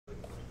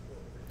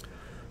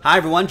Hi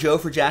everyone, Joe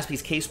for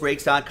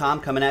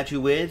JaspysCaseBreaks.com coming at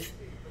you with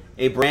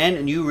a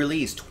brand new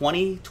release,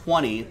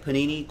 2020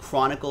 Panini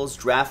Chronicles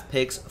Draft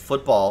Picks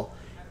Football,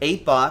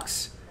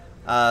 8-box,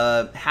 it's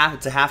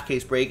a half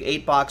case break,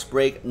 8-box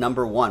break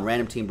number 1,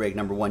 random team break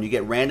number 1. You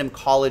get random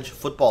college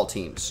football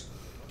teams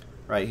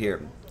right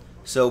here.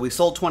 So we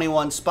sold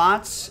 21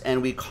 spots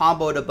and we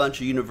comboed a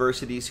bunch of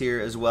universities here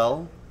as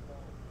well.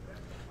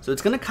 So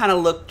it's going to kind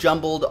of look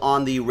jumbled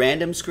on the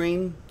random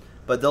screen,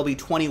 but there'll be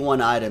 21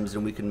 items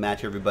and we can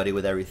match everybody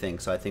with everything,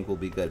 so I think we'll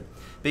be good.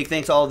 Big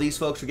thanks to all of these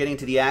folks for getting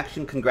to the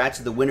action. Congrats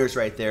to the winners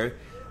right there.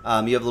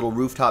 You have a little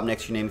rooftop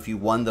next to your name if you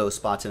won those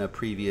spots in a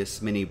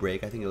previous mini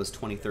break. I think it was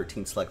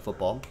 2013 Select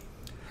Football.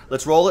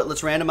 Let's roll it.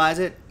 Let's randomize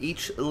it.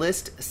 Each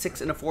list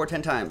 6 and a 4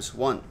 10 times.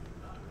 1,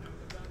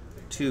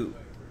 2,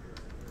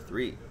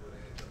 3,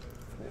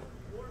 4,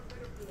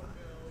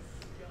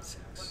 5,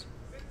 6.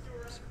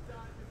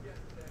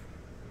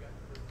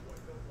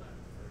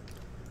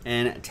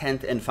 And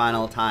 10th and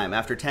final time.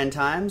 After 10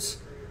 times,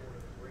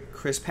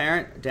 Chris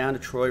Parent down to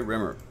Troy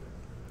Rimmer.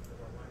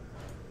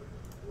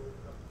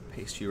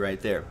 Paste you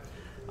right there.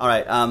 All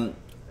right.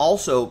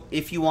 Also,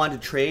 if you want to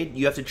trade,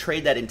 you have to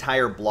trade that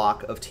entire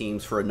block of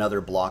teams for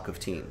another block of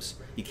teams.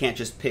 You can't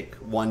just pick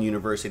one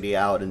university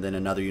out and then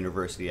another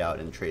university out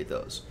and trade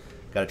those.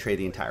 Got to trade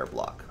the entire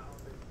block.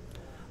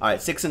 All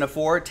right. 6 and a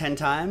 4, 10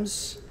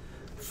 times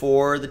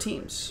for the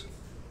teams.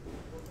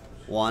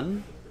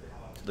 1.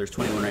 So there's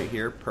 21 right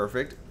here.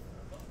 Perfect.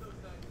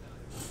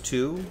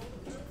 2,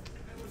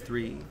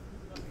 3, 4,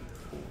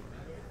 5,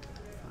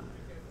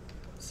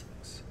 6,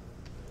 7,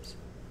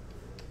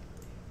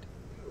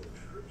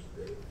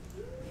 8.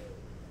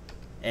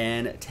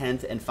 And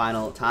 10th and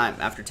final time.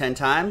 After 10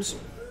 times,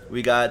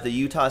 we got the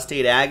Utah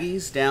State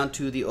Aggies down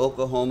to the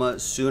Oklahoma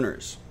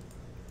Sooners.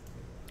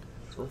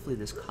 So hopefully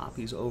this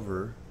copies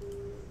over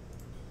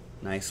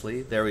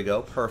nicely. There we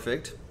go.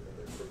 Perfect.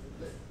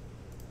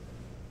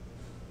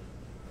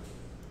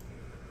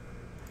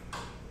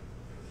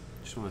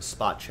 Just want to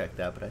spot check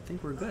that, but I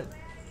think we're good.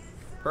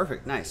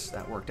 Perfect. Nice.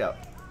 That worked out.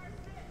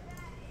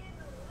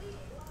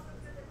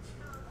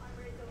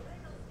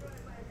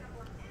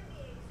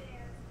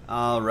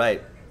 All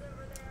right.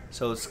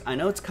 So I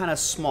know it's kind of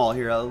small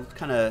here. I'll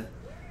kind of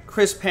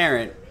Chris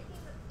Parent.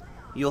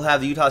 You'll have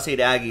the Utah State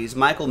Aggies.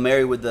 Michael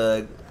Mary with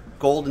the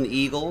Golden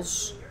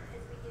Eagles.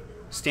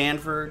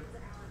 Stanford.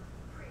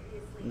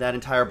 That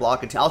entire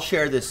block. I'll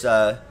share this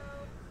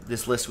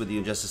this list with you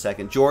in just a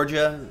second.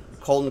 Georgia.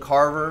 Colton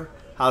Carver.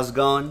 How's it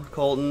going,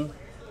 Colton?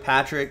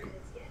 Patrick,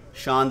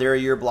 Sean, there are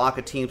your block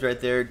of teams right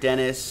there.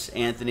 Dennis,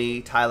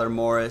 Anthony, Tyler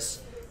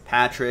Morris,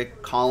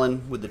 Patrick,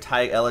 Colin with the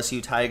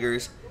LSU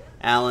Tigers,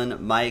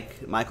 Alan,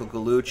 Mike, Michael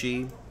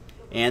Gallucci,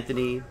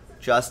 Anthony,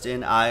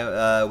 Justin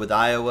with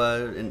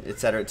Iowa, and et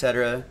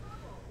cetera,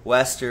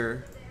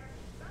 Wester,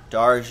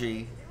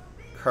 Darji,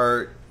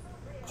 Kurt,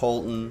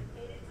 Colton,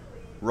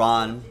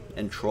 Ron,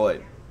 and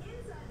Troy.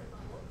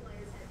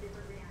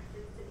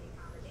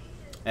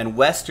 And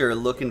Wester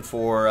looking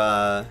for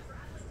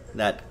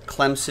that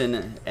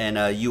Clemson and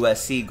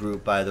USC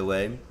group, by the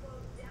way.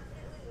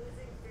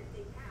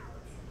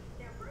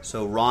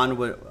 So Ron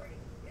would...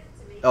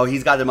 Oh,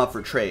 he's got them up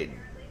for trade.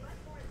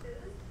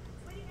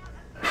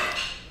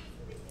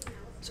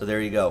 So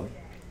there you go.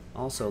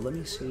 Also, let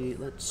me see.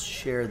 Let's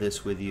share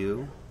this with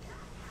you.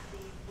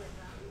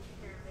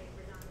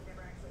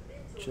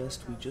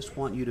 We just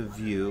want you to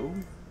view.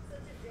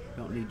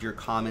 Don't need your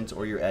comments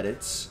or your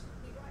edits.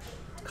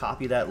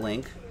 Copy that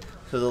link.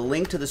 So the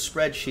link to the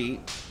spreadsheet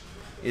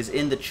is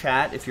in the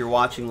chat if you're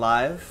watching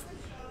live.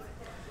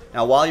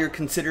 Now while you're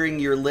considering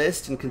your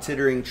list and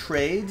considering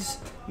trades,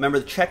 remember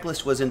the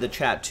checklist was in the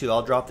chat too.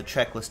 I'll drop the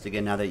checklist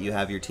again now that you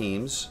have your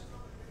teams.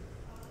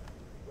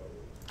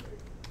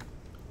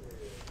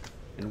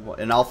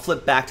 And I'll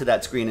flip back to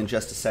that screen in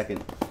just a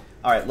second.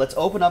 All right, let's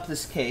open up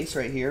this case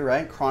right here,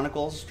 right?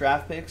 Chronicles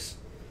Draft Picks.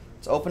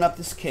 Let's open up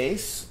this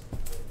case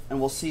and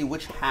we'll see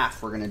which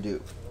half we're going to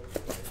do.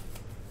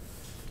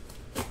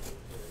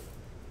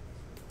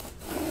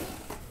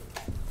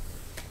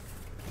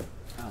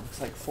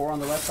 Like 4 on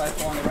the left side,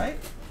 4 on the right.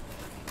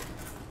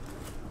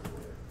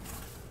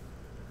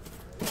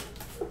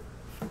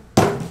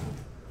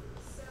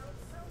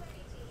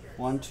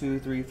 One, 2,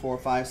 3, 4,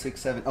 5, 6,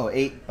 7. Oh,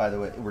 8, by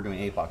the way. We're doing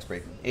 8-box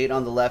break. 8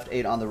 on the left,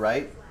 8 on the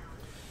right.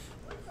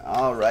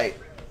 All right.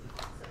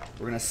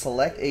 We're going to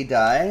select a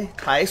die.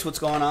 Tice, what's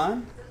going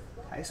on?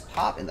 Tice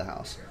Pop in the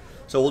house.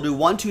 So we'll do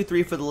 1, 2,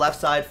 3 for the left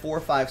side,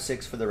 4, 5,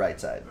 6 for the right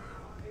side.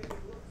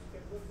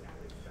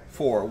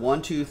 4.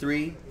 1, 2,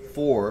 3,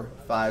 4,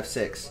 5,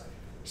 6.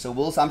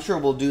 So I'm sure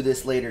we'll do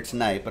this later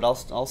tonight, but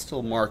I'll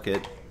still mark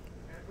it.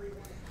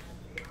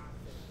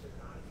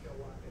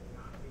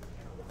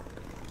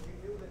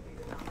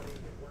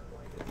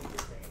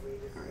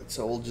 All right,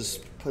 so we'll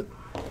just put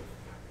a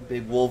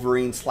big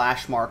Wolverine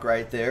slash mark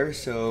right there,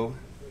 so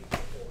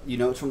you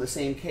know it's from the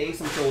same case.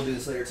 I'm sure we'll do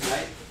this later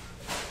tonight.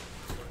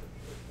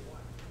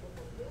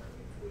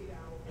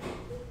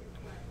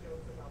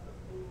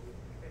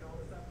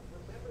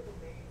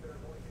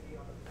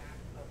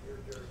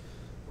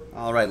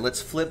 All right,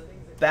 let's flip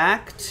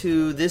back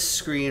to this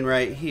screen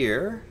right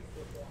here.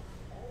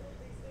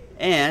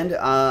 And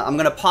I'm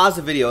going to pause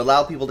the video,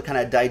 allow people to kind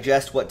of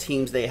digest what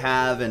teams they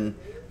have and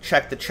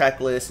check the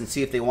checklist and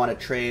see if they want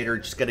to trade or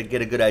just get a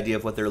good idea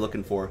of what they're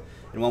looking for.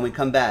 And when we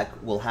come back,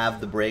 we'll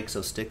have the break,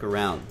 so stick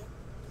around.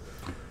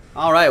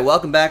 All right,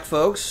 welcome back,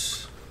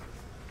 folks.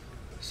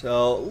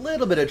 So a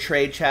little bit of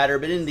trade chatter,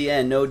 but in the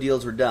end, no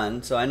deals were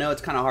done. So I know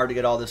it's kind of hard to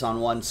get all this on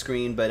one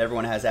screen, but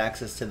everyone has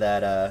access to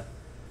that,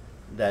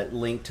 that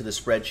link to the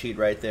spreadsheet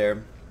right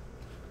there.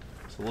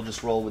 So we'll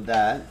just roll with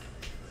that.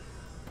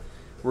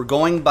 We're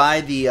going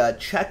by the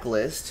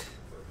checklist.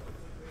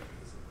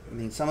 I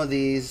mean, some of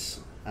these,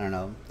 I don't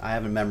know. I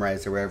haven't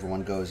memorized where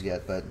everyone goes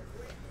yet, but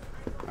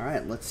all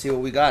right, let's see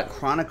what we got.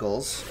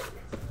 Chronicles,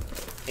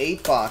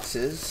 8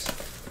 boxes,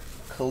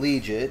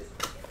 collegiate,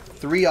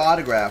 3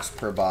 autographs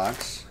per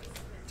box.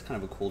 It's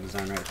kind of a cool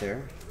design right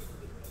there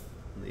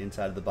on the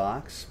inside of the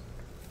box.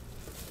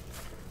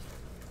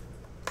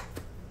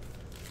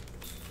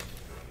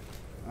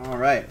 All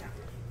right.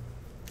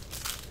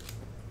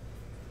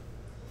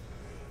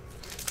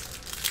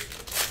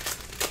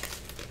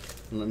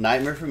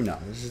 Nightmare for me? No,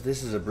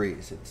 this is a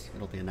breeze.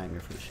 It'll be a nightmare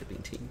for the shipping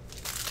team.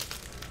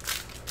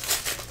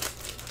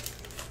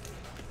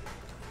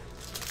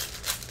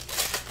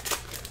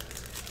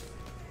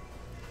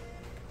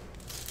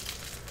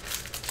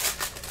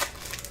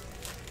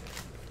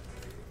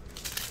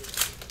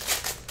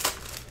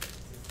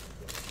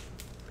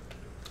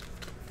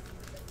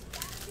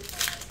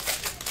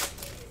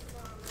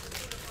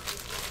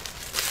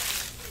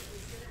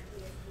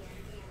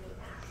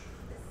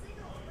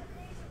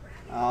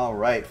 All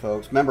right,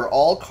 folks. Remember,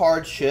 all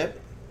cards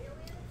ship.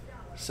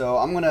 So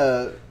I'm going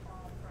to,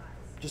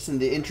 just in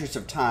the interest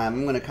of time,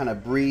 I'm going to kind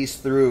of breeze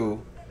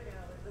through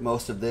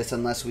most of this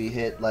unless we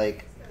hit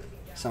like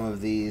some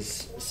of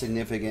these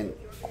significant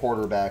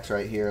quarterbacks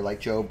right here, like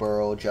Joe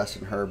Burrow,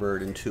 Justin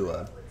Herbert, and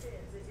Tua.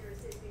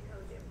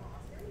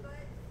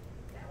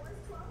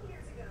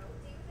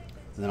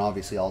 And then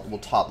obviously we'll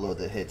top load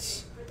the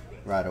hits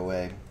right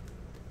away.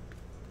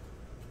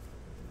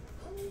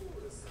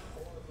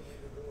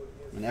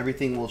 And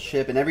everything will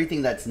ship, and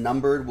everything that's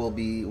numbered will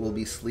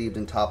be sleeved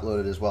and top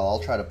loaded as well. I'll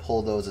try to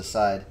pull those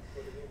aside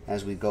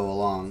as we go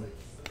along,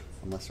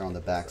 unless they're on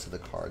the backs of the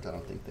cards. I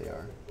don't think they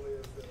are.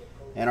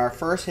 And our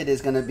first hit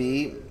is going to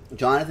be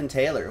Jonathan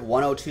Taylor,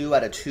 102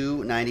 out of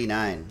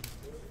 299.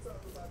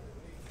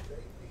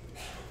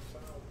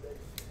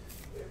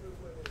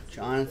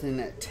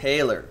 Jonathan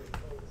Taylor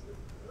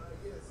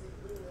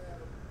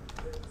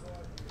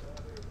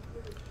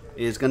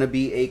is going to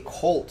be a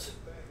Colt.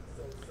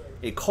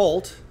 A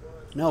Colt.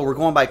 No, we're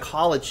going by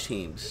college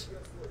teams.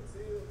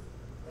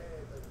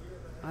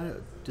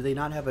 Do they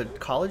not have a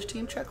college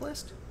team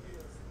checklist?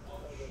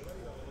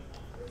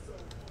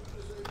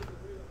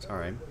 It's all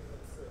right.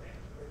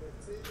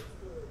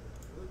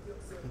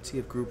 Let's see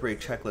if Group Rate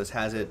Checklist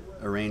has it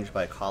arranged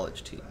by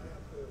college team.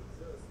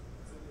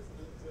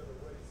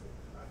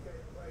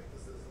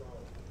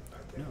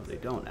 No, they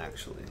don't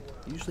actually.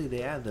 Usually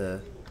they add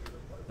the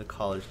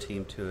college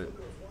team to it.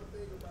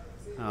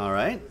 All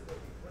right.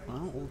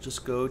 Well, we'll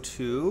just go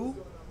to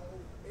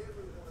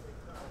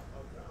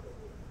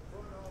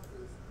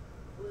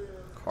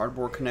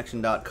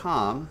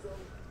cardboardconnection.com.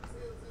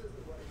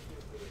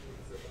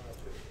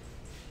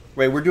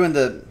 Wait, we're doing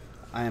the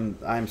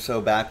I'm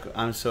so back.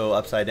 I'm so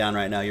upside down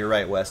right now. You're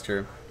right,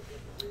 Wester.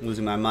 I'm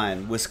losing my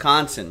mind.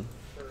 Wisconsin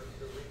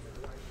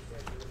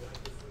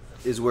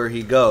is where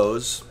he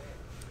goes,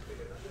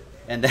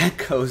 and that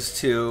goes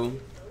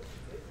to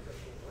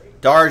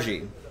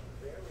Dargy.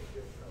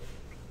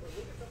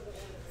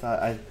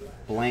 I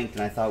blanked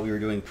and I thought we were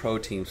doing pro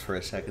teams for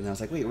a second. And I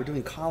was like, wait, we're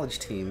doing college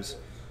teams.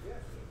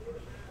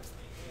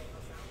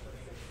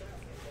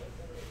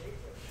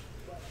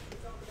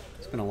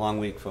 It's been a long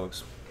week,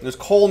 folks. There's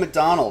Cole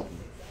McDonald.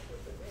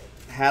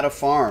 Had a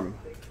farm.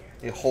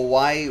 A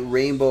Hawaii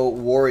Rainbow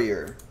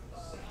Warrior.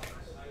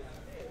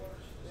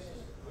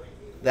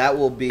 That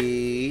will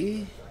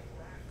be...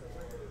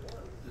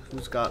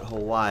 Who's got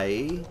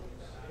Hawaii?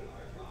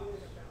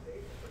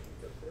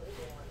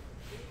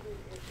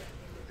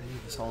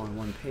 It's all on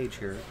one page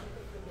here.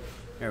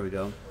 There we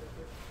go.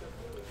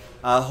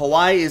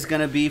 Hawaii is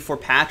going to be for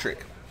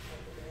Patrick.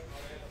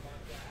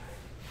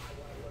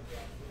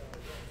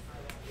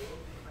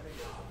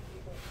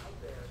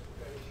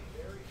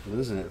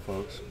 Losing it,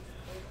 folks.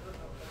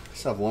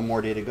 Still have one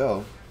more day to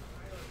go.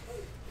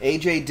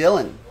 A.J.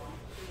 Dillon.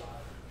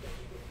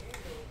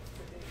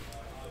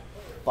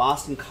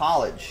 Boston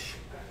College.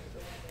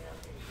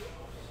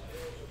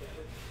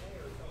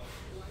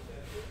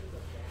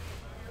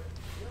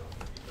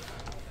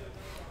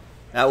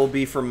 That will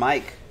be for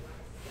Mike.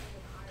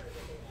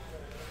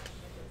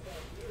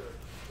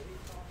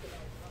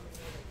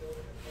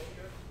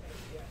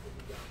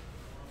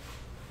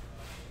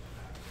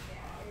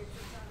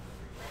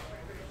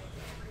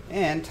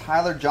 And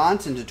Tyler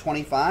Johnson to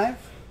 25.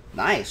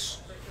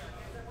 Nice.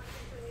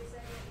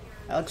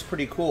 That looks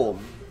pretty cool.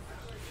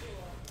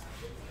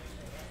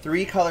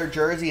 3-color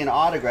jersey and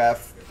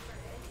autograph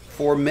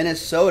for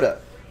Minnesota,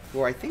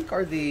 who I think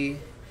are the...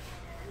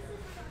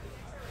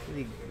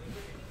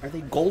 Are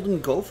they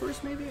Golden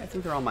Gophers, maybe? I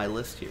think they're on my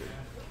list here.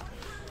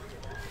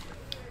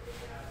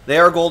 They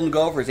are Golden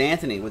Gophers.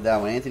 Anthony with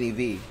that one. Anthony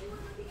V.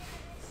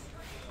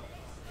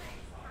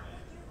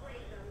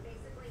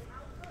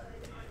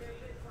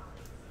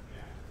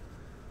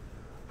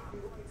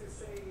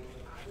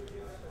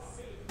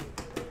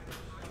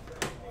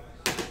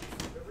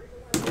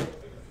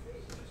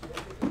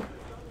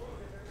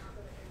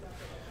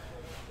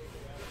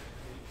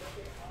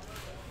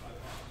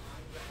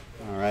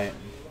 All right.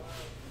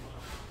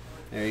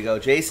 There you go.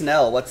 Jason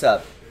L., what's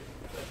up?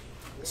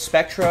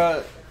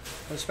 Spectra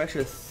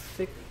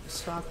thick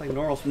stock like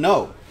normal?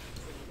 No.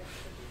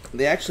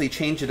 They actually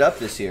changed it up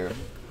this year.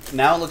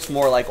 Now it looks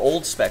more like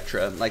old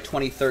Spectra, like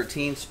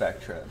 2013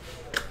 Spectra.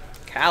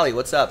 Callie,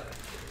 what's up?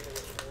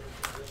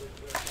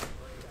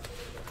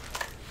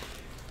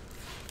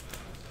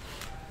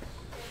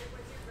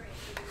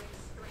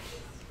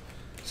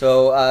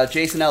 So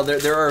Jason L.,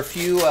 there are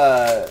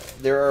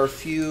a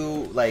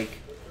few like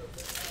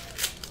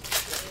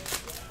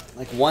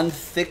one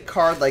thick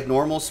card, like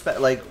normal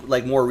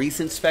like more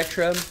recent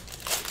Spectra,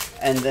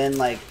 and then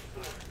like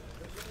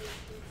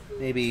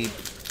maybe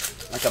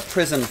like a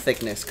prism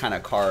thickness kind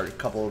of card. A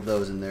couple of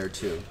those in there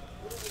too.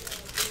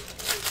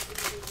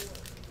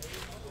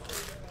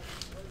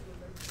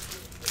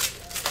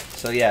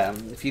 So yeah,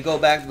 if you go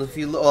back, if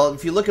you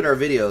look at our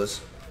videos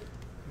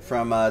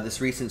from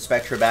this recent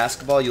Spectra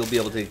basketball, you'll be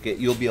able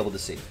to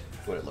see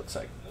what it looks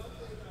like.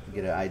 You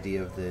get an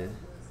idea of the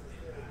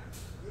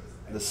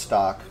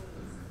stock.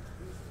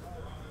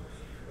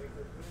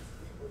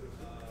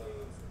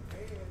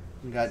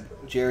 We got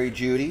Jerry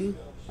Jeudy.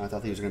 I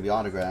thought these were going to be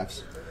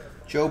autographs.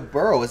 Joe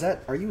Burrow.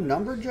 Are you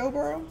numbered, Joe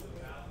Burrow?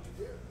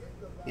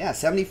 Yeah,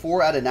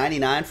 74 out of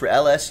 99 for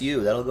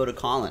LSU. That'll go to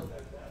Colin.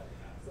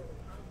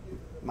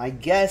 My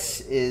guess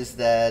is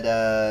that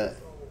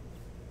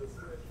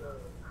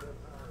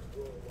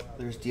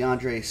there's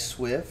DeAndre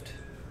Swift.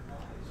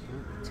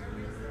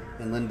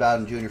 And Lynn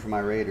Bowden Jr. for my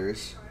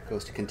Raiders.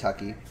 Goes to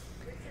Kentucky.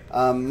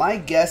 My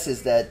guess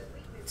is that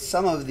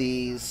some of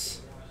these...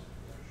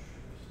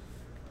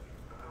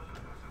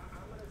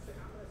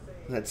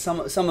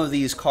 some of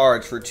these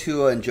cards for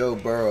Tua and Joe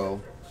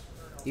Burrow,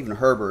 even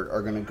Herbert,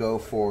 are going to go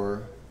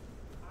for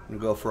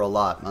a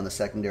lot on the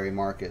secondary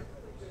market,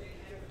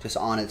 just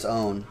on its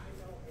own.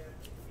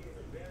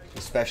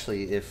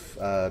 Especially if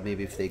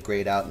maybe if they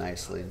grade out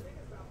nicely.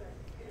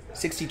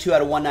 62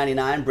 out of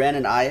 199,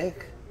 Brandon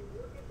Ayuk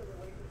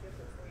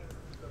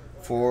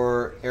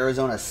for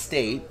Arizona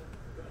State.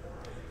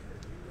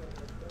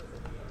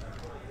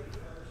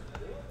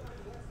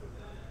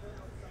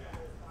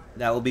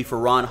 That will be for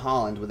Ron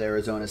Holland with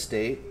Arizona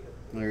State.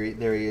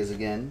 There he is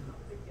again.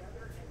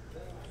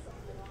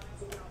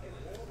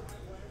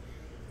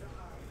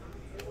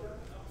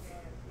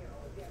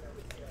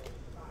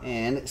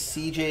 And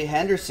C.J.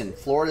 Henderson,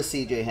 Florida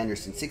C.J.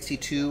 Henderson,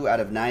 62 out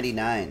of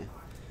 99.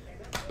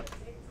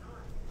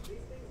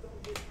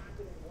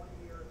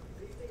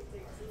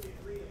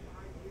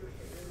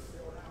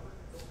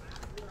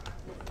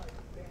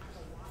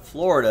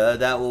 Florida,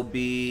 that will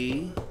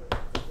be...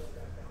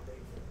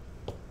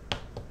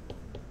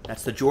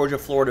 That's the Georgia,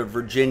 Florida,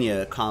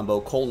 Virginia combo.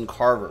 Colton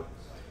Carver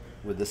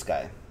with this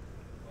guy.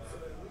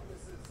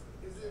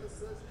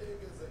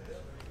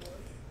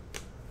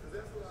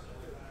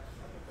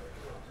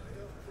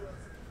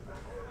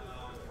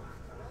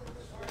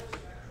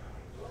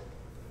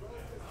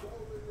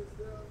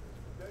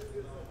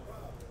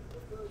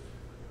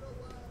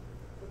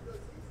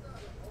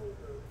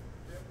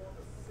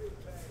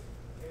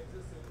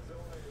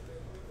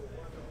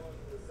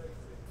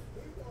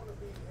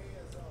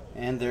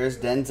 And there's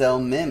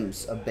Denzel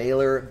Mims, a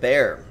Baylor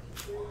Bear.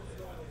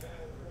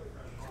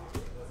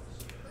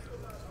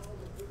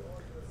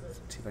 Let's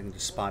see if I can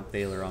just spot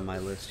Baylor on my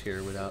list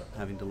here without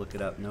having to look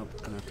it up. Nope,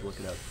 I'm going to have to look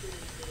it up.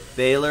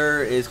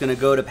 Baylor is going to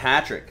go to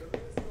Patrick.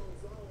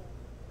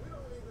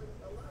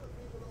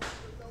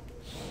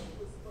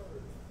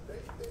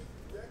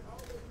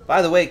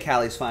 By the way,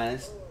 Cali's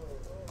Finest,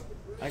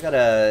 I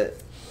gotta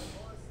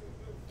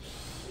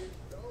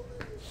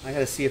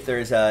see if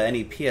there's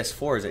any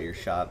PS4s at your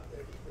shop.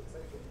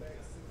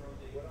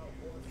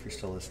 If you're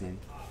still listening.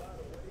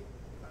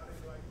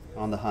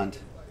 On the hunt.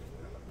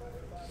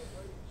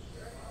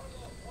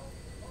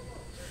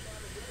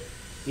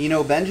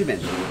 Eno Benjamin,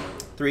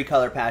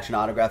 3-color patch and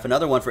autograph.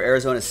 Another one for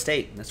Arizona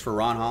State. That's for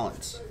Ron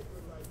Hollins.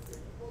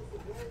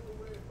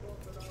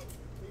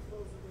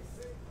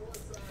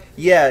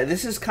 Yeah,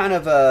 this is kind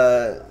of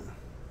a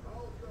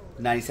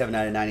 97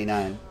 out of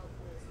 99.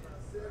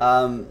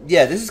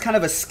 Yeah, this is kind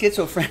of a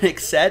schizophrenic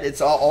set. It's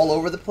all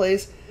over the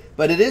place,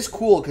 but it is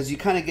cool because you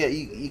kind of get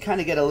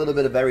a little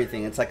bit of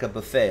everything. It's like a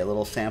buffet, a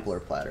little sampler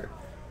platter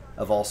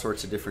of all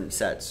sorts of different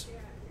sets.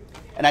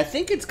 And I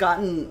think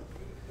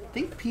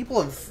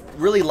people have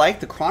really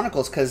liked the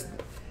Chronicles because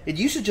it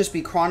used to just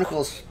be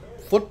Chronicles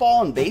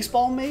football and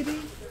baseball maybe,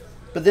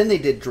 but then they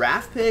did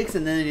draft picks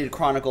and then they did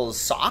Chronicles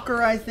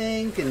soccer, I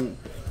think, and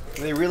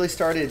they really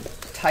started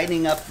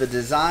tightening up the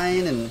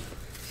design, and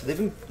so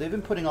they've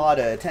been putting a lot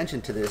of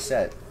attention to this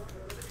set.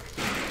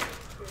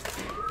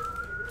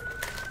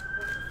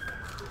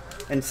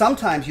 And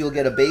sometimes you'll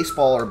get a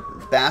baseball or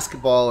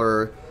basketball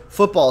or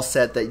football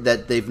set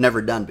that they've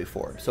never done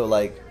before. So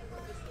like,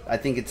 I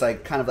think it's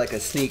like kind of like a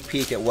sneak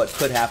peek at what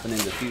could happen in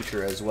the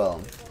future as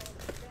well.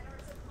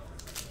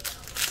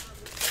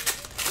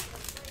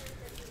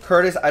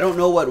 Curtis, I don't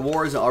know what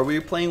Warzone. Are we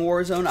playing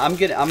Warzone? I'm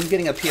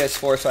getting a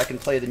PS4 so I can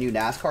play the new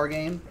NASCAR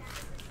game.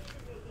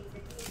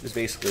 Is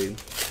basically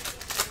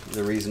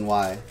the reason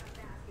why.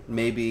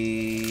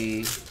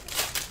 Maybe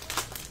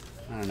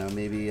I don't know.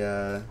 Maybe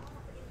I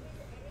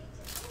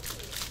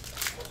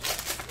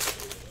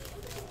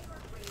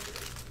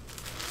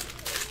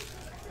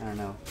don't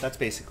know. That's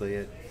basically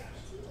it.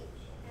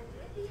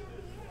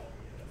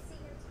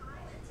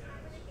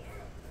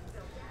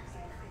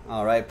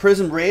 All right,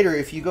 Prism Raider.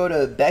 If you go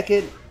to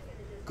Beckett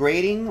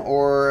Grading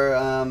or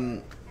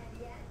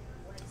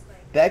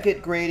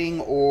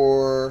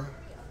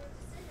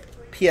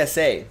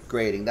PSA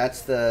Grading,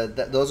 those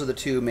are the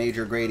two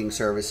major grading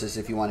services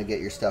if you want to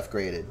get your stuff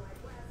graded.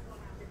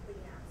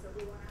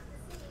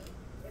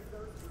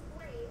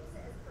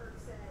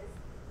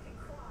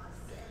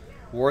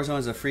 Warzone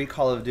is a free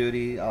Call of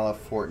Duty a la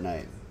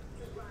Fortnite.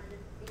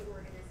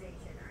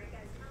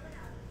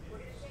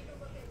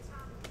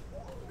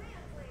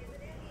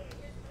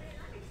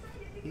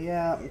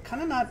 Yeah, I'm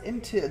kind of not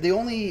into... The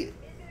only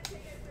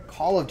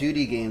Call of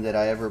Duty game that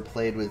I ever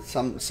played with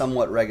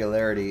somewhat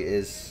regularity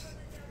is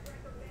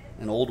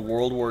an old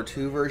World War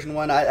II version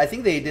one. I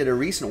think they did a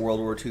recent World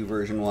War II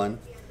version one,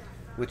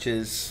 which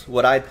is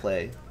what I'd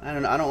play. I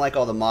don't like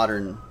all the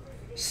modern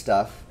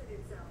stuff.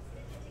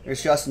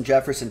 There's Justin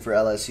Jefferson for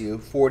LSU,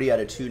 40 out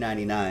of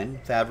 299.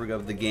 Fabric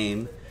of the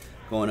game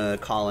going to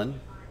Colin.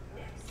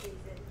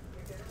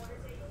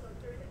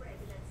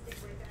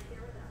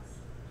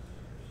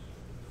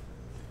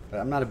 But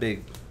I'm not a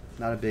big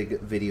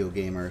video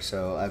gamer,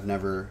 so I've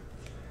never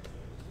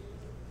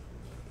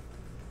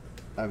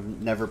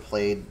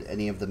played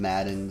any of the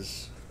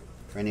Maddens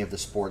or any of the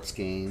sports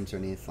games or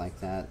anything like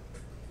that.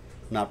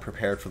 I'm not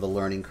prepared for the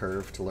learning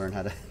curve to learn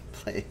how to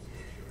play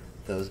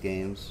those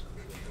games.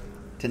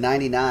 To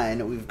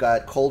 99, we've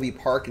got Colby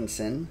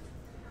Parkinson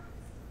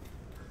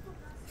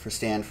for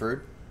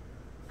Stanford.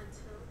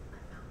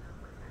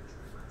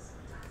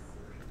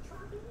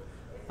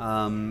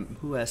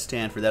 Who has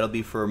Stanford? That'll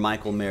be for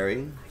Michael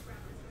Mary.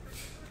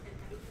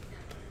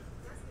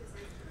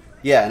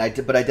 Yeah,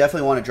 but I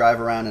definitely want to drive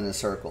around in a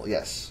circle.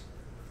 Yes.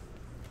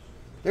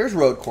 There's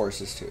road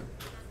courses too.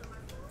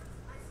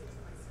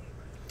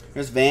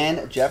 There's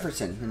Van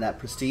Jefferson in that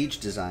Prestige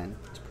design.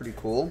 It's pretty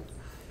cool.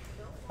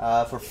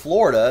 For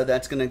Florida,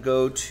 that's going to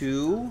go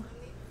to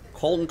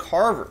Colton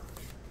Carver.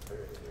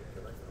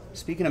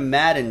 Speaking of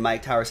Madden,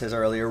 Mike Tower says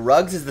earlier,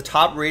 Ruggs is the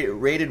top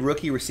rated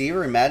rookie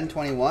receiver in Madden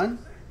 21.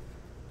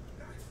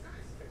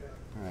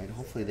 All right,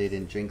 hopefully they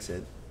didn't jinx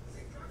it.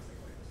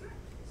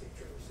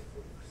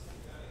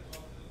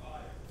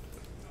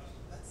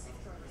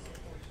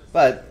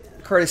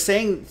 But Curtis,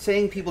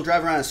 saying people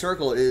drive around in a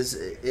circle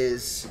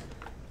is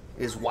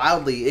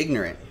wildly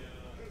ignorant.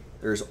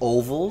 There's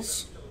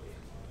ovals,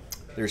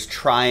 there's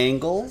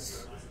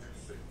triangles,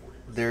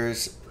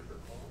 there's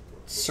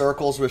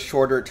circles with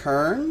shorter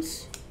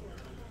turns,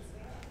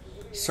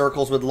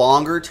 circles with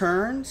longer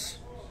turns.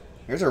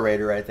 There's a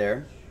Raider right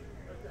there.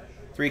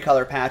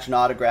 3-color patch and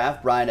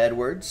autograph, Brian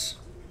Edwards.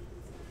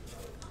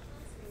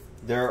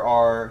 There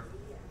are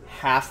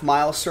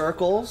half-mile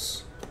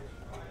circles,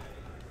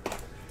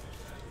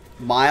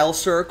 mile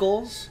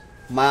circles,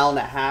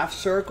 mile-and-a-half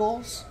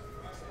circles.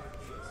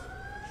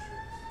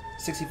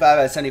 65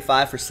 out of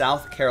 75 for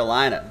South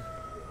Carolina.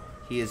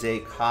 He is a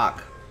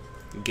cock.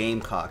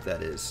 Gamecock,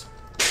 that is.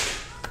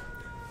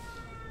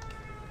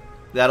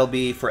 That'll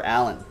be for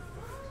Allen.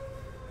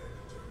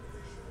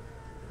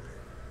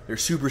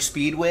 There's super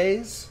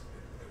speedways.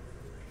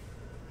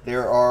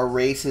 There are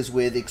races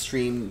with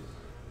extreme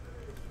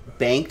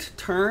banked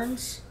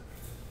turns,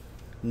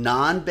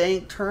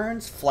 non-banked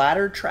turns,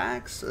 flatter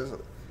tracks.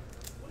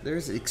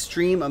 There's an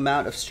extreme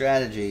amount of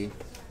strategy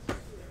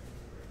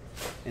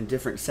and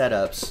different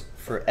setups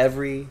for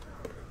every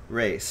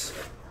race.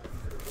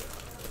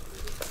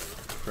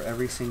 For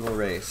every single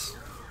race.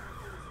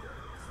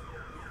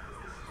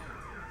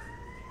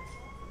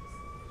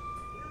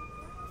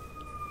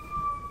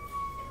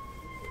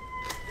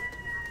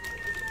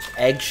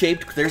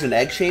 Egg-shaped, there's an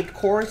egg-shaped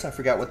course. I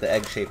forgot what the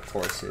egg-shaped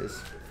course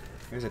is.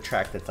 There's a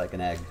track that's like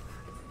an egg.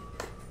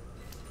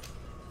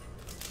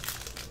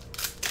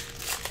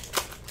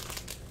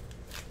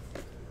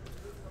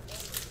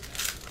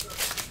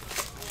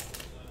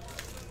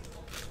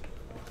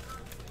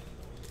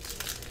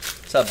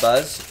 What's up,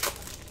 Buzz?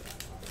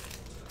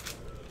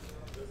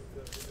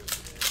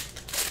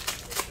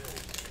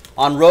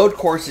 On road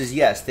courses,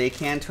 yes, they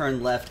can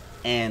turn left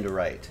and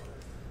right.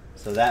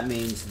 So that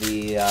means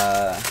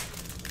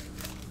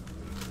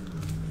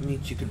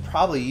you could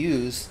probably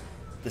use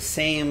the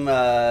same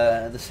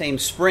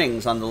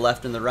springs on the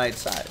left and the right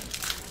side.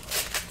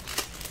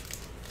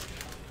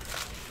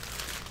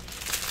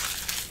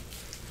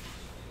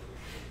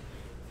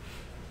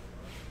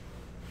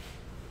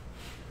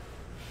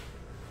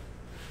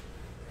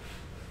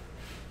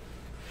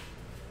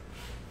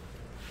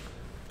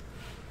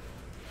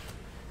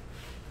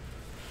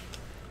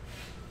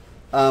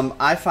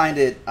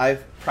 I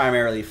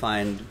primarily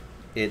find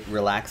it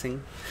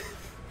relaxing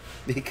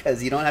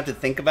because you don't have to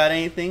think about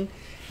anything.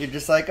 You're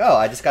just like, oh,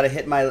 I just got to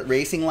hit my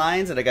racing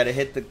lines and I got to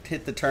hit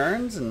the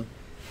turns, and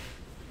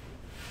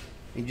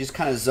you just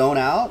kind of zone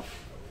out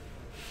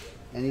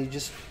and you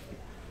just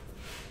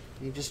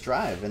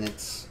drive, and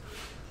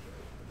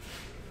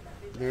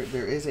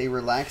there is a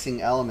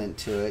relaxing element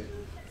to it.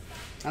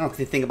 I don't have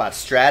to think about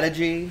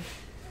strategy.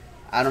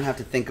 I don't have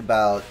to think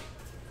about,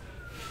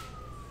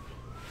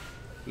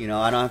 I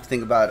don't have to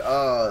think about,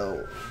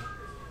 oh,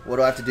 what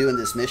do I have to do in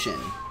this mission?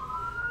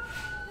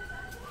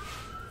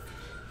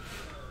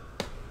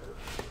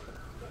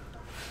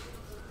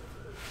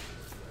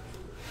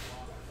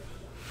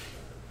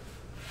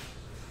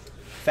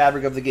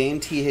 Fabric of the game,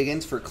 T.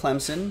 Higgins for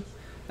Clemson.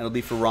 That'll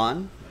be for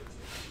Ron.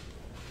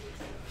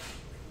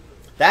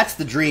 That's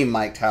the dream,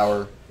 Mike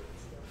Tower.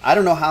 I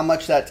don't know how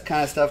much that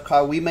kind of stuff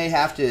costs. We may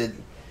have to.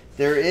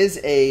 There is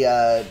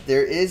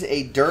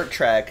a dirt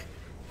track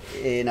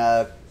in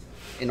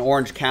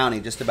Orange County,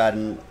 just about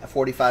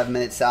 45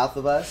 minutes south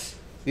of us.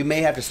 We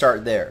may have to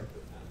start there.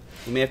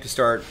 We may have to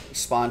start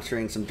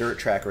sponsoring some dirt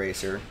track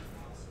racer.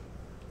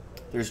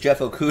 There's Jeff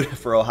Okuda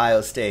for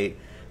Ohio State.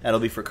 That'll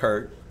be for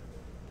Kurt.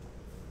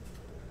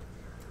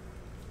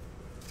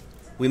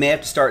 We may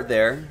have to start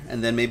there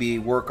and then maybe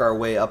work our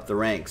way up the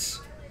ranks,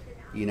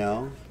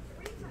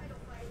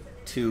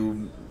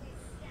 to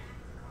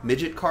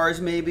midget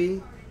cars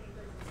maybe.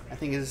 I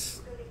think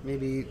is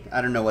maybe,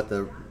 I don't know what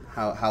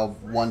how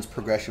one's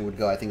progression would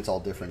go. I think it's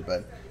all different,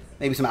 but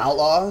maybe some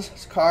outlaws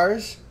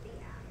cars,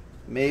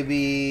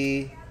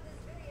 maybe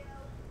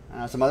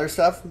some other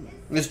stuff.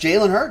 There's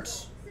Jalen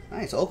Hurts.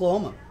 Nice,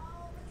 Oklahoma.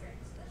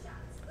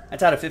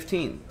 That's out of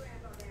 15.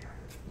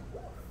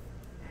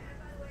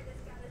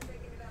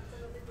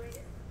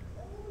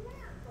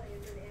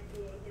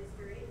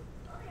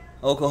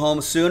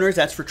 Oklahoma Sooners,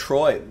 that's for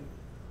Troy.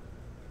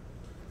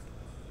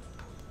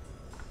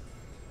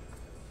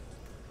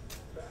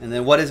 And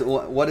then what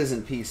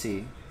isn't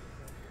PC?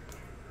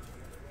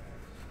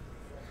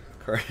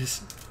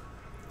 Curtis.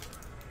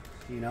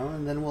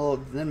 And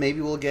then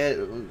maybe we'll get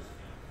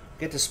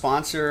to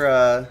sponsor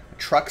a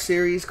Truck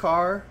Series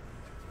car.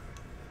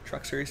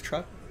 Truck Series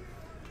truck.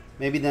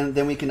 Maybe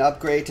then we can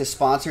upgrade to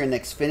sponsor an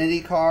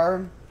Xfinity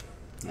car,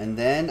 and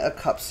then a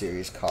Cup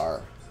Series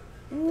car.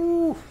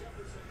 Ooh.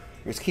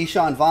 There's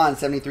Keyshawn Vaughn,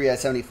 73 out of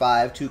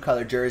 75,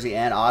 two-color jersey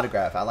and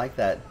autograph. I like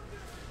that.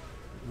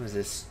 What is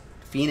this?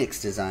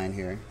 Phoenix design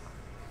here.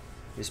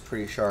 It's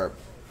pretty sharp.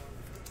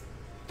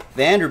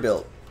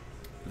 Vanderbilt.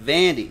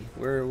 Vandy.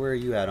 Where are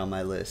you at on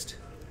my list?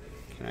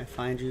 Can I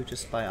find you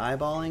just by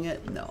eyeballing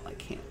it? No, I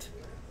can't.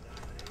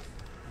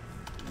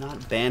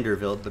 Not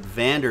Vanderbilt, but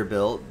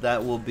Vanderbilt.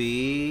 That will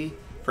be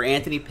for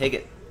Anthony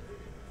Piggott.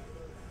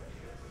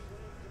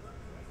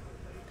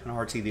 Kind of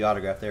hard to see the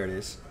autograph. There it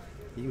is.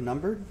 Are you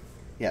numbered?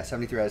 Yeah,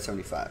 73 out of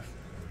 75.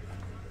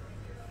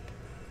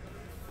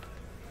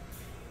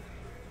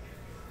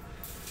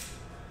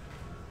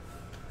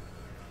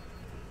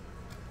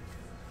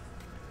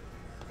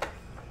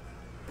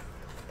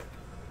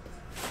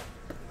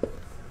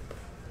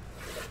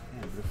 Yeah,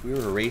 but if we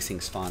were a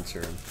racing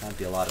sponsor, that'd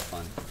be a lot of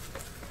fun.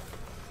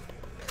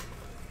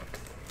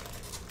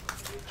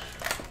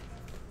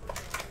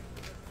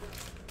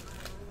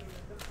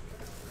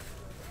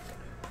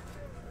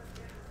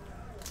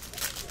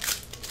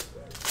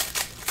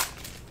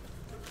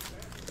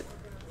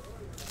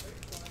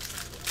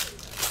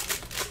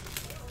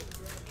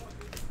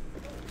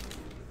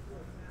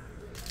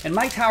 And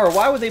Mike Tower,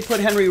 why would they put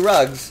Henry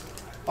Ruggs?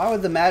 Why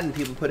would the Madden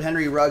people put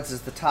Henry Ruggs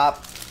as the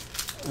top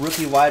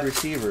rookie wide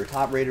receiver,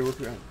 top rated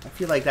rookie? I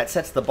feel like that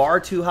sets the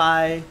bar too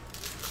high.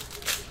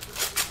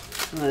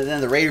 And then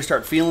the Raiders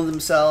start feeling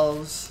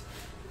themselves.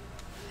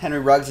 Henry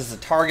Ruggs is a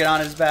target on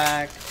his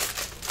back.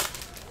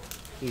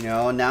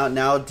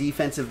 Now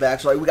defensive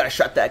backs are like, we got to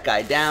shut that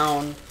guy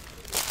down.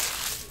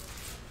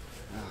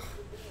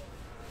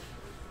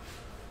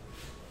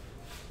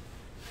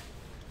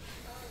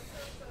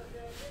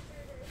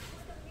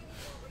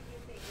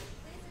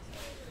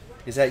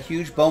 Is that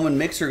huge Bowman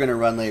mixer going to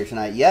run later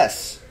tonight?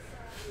 Yes.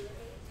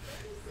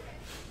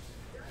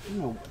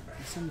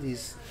 Some of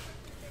these,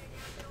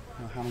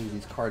 I don't know how many of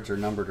these cards are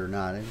numbered or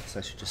not. I guess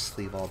I should just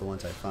sleeve all the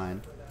ones I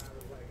find.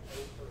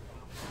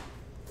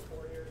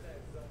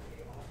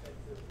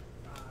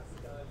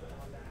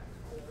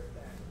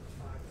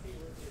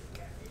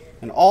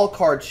 And all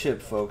cards ship,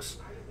 folks.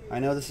 I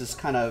know this is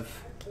kind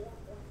of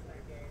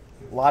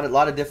a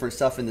lot of different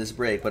stuff in this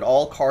break, but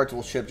all cards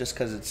will ship just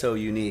because it's so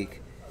unique.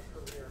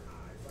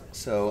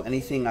 So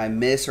anything I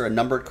miss or a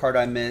numbered card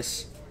I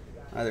miss,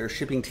 either a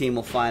shipping team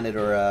will find it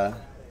or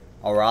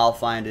I'll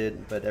find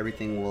it, but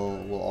everything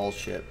will all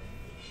ship.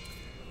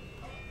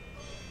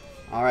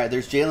 All right,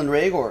 there's Jalen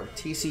Reagor,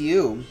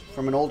 TCU,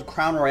 from an old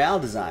Crown Royale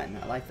design.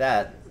 I like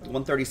that.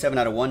 137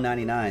 out of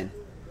 199.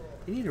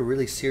 They need to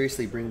really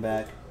seriously bring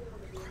back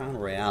Crown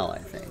Royale, I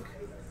think.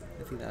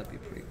 I think that would be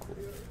pretty cool.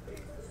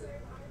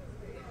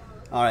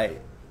 All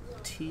right,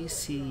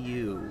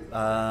 TCU.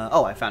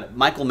 Oh, I found it.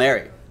 Michael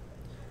Mary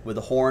with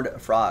the Horned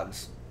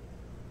Frogs.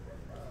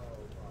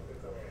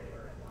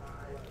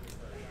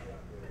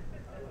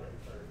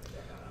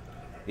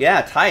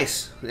 Yeah,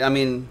 Tice. I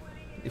mean,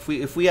 if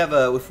we have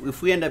a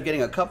if we end up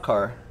getting a cup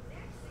car,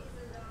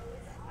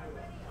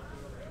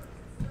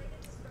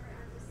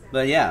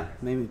 but yeah,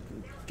 maybe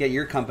get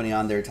your company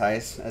on there,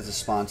 Tice, as a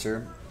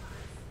sponsor.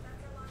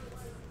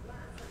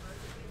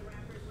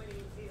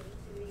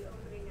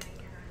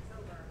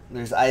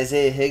 There's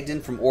Isaiah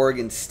Higdon from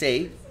Oregon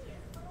State.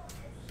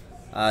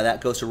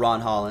 That goes to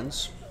Ron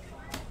Hollins.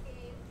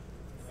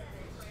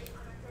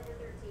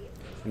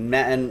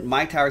 And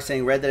Mike Tower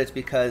saying, read that it's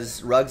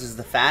because Ruggs is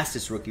the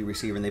fastest rookie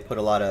receiver and they put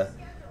a lot of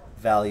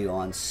value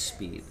on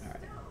speed. All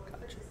right,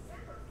 gotcha.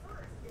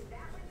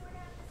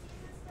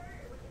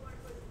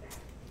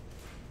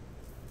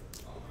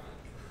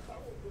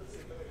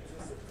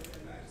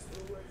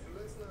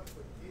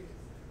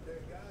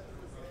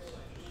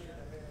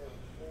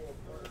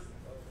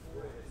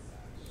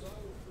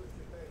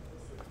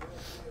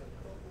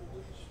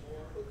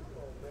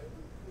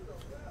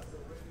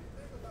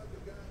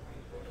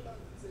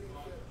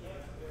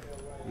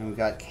 And we've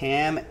got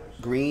Cam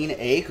Green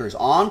Acres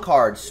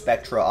on-card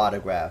Spectra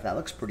autograph. That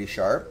looks pretty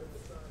sharp.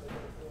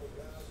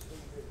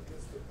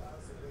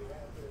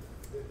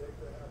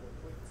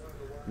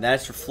 And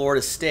that's for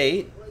Florida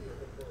State.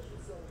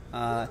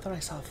 I thought I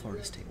saw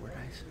Florida State. Where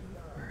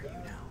are you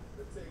now?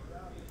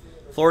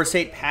 Florida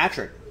State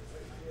Patrick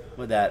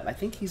with that. I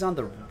think he's on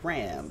the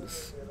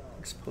Rams.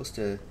 He's supposed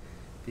to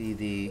be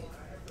the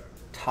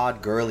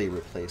Todd Gurley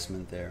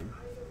replacement there.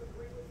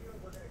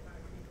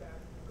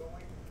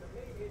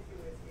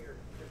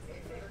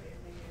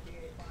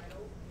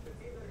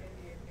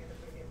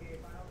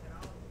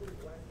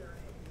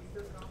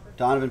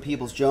 Donovan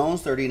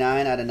Peoples-Jones,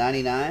 39 out of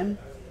 99.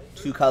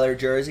 Two-color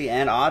jersey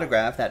and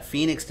autograph. That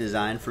Phoenix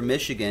design for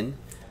Michigan.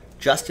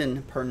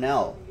 Justin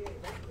Purnell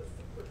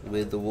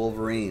with the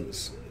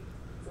Wolverines.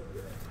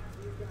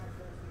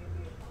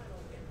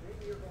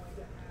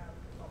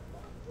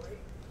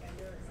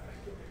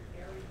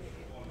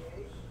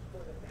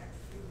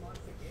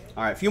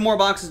 All right, a few more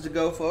boxes to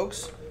go,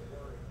 folks.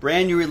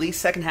 Brand new release,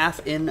 second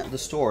half in the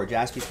store.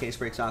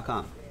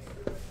 JaspysCaseBreaks.com.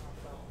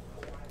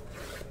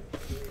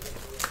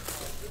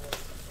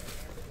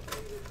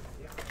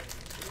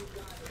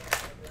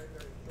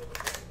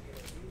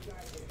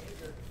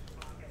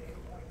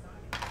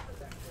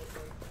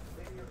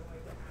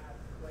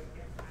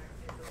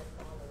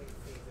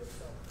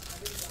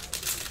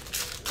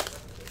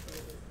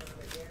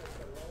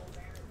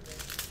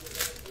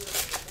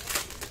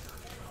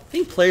 I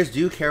think players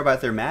do care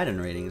about their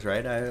Madden ratings,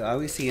 right? I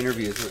always see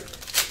interviews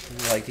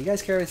where, like, do you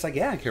guys care? It's like,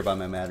 yeah, I care about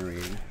my Madden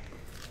rating.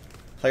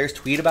 Players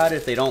tweet about it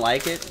if they don't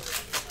like it.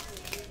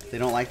 If they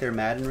don't like their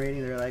Madden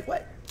rating, they're like,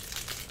 what?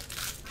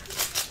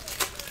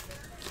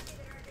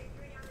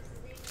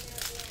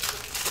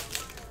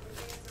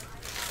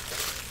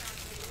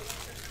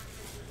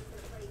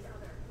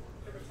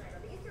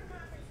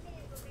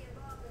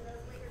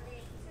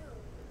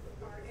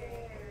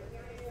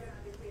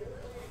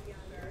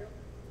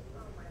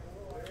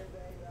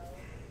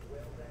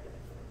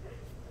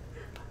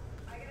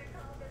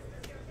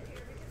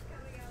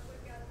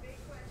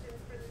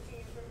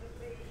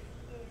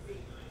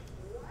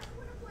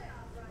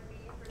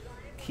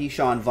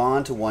 Keyshawn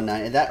Vaughn to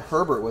 190. And that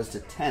Herbert was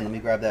to 10. Let me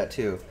grab that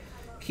too.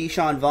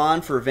 Keyshawn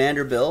Vaughn for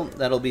Vanderbilt.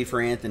 That'll be for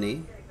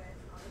Anthony.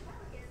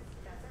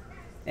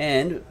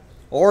 And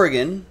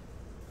Oregon.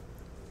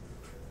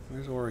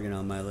 Where's Oregon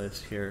on my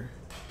list here?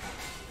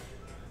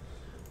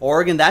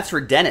 Oregon, that's for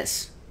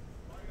Dennis.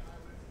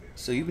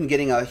 So you've been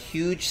getting a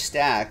huge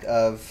stack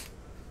of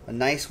a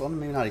nice, well,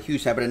 maybe not a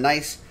huge stack, but a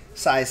nice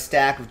size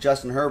stack of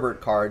Justin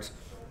Herbert cards.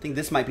 I think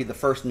this might be the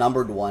first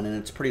numbered one, and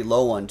it's a pretty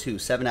low one too,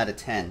 7 out of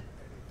 10.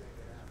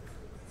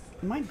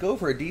 It might go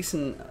for a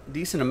decent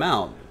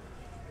amount.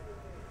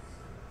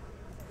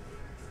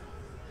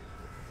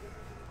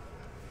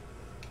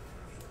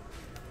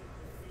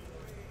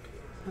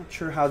 Not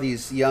sure how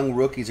these young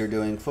rookies are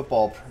doing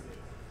football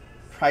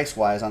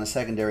price-wise on a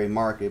secondary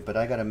market, but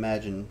I gotta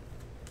imagine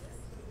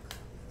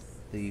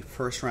the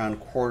first-round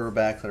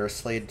quarterbacks that are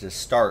slated to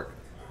start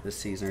this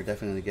season are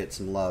definitely going to get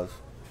some love.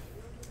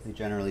 They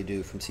generally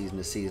do from season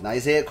to season.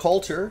 Isaiah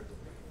Coulter.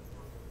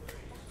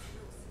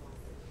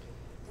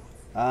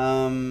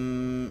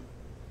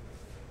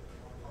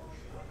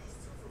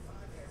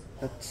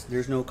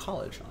 There's no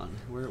college on.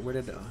 Where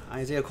did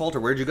Isaiah Coulter?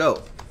 Where'd you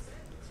go?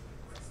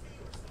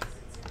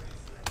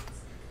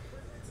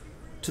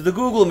 To the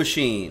Google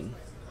machine.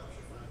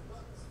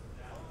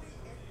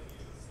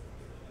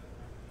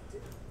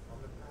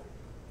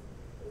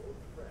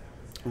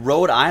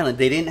 Rhode Island.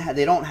 They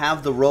don't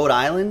have the Rhode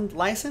Island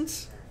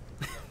license.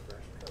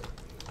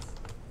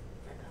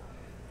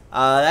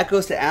 That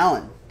goes to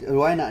Alan.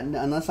 Do I not?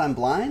 Unless I'm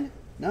blind?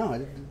 No. I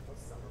didn't.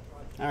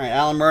 All right,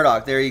 Alan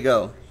Murdoch. There you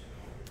go.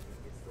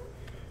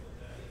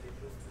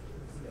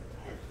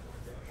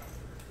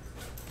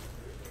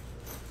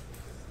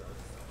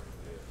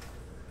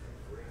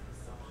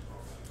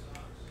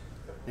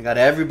 I got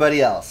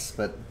everybody else,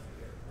 but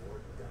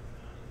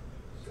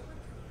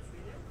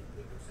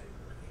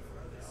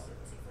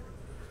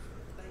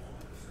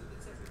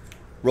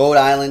Rhode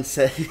Island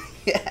said,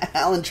 yeah.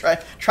 Allen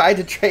tried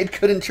to trade,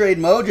 couldn't trade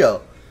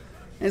Mojo.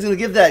 And he's going to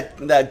give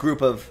that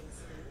group of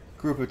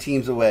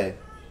teams away.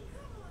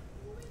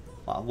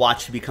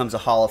 Watch, he becomes a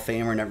Hall of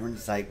Famer, and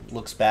everyone's like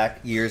looks back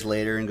years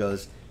later and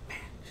goes, "Man,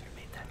 should have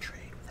made that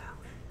trade with Allen.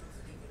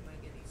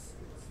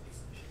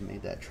 Should have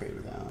made that trade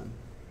with Allen."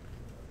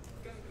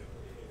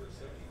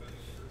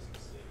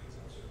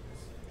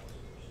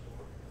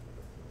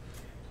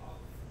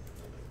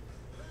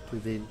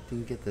 They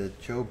didn't get the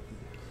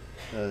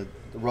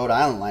Rhode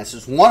Island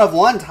license. 1 of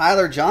 1,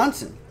 Tyler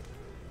Johnson.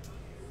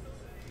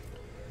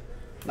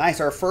 Nice.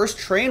 Our first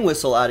train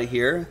whistle out of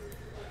here.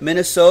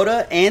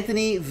 Minnesota,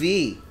 Anthony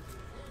V.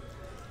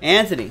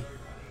 Anthony,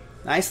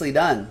 nicely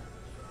done.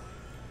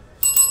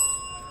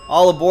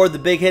 All aboard the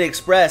Big Hit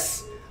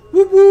Express.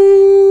 Whoop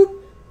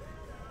whoop.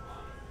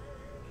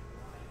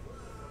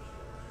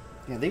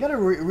 Yeah, they got to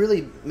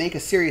really make a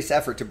serious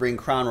effort to bring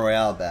Crown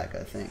Royale back,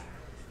 I think.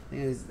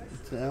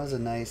 That was a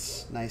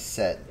nice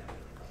set.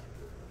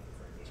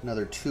 There's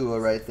another Tua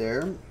right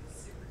there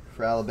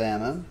for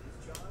Alabama.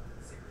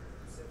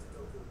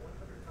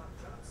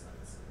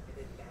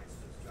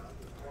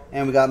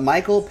 And we got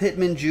Michael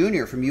Pittman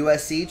Jr. from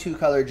USC,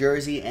 2-color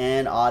jersey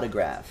and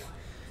autograph.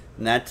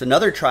 And that's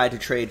another try to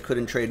trade,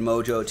 couldn't trade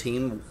Mojo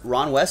team,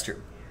 Ron Wester.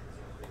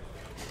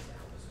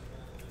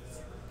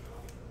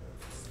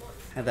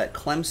 Have that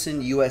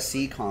Clemson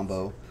USC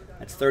combo.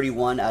 That's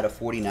 31 out of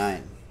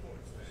 49.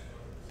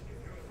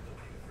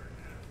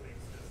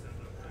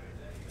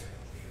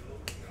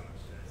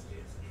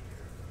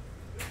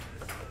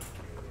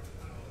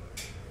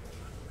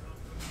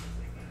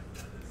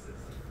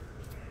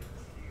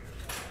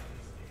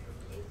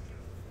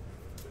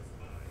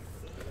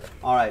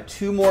 All right,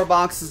 2 more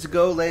boxes to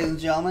go, ladies and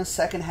gentlemen.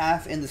 Second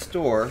half in the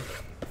store.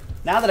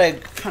 Now that I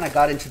kind of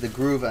got into the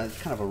groove,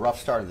 it's kind of a rough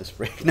start of this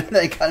break. Now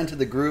that I got into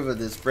the groove of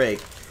this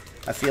break,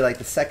 I feel like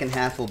the second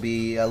half will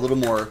be a little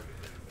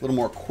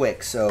more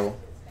quick. So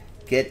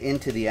get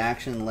into the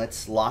action.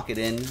 Let's lock it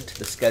in to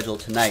the schedule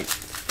tonight.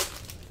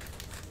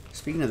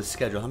 Speaking of the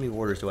schedule, how many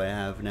orders do I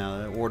have now?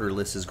 The order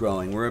list is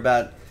growing.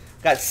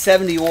 Got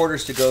 70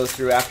 orders to go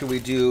through after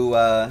we do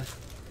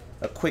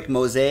a quick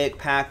mosaic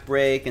pack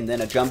break and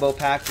then a jumbo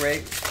pack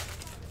break,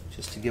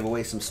 just to give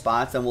away some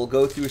spots. And we'll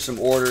go through some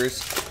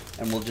orders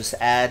and we'll just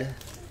add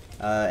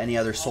any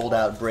other sold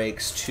out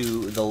breaks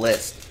to the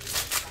list.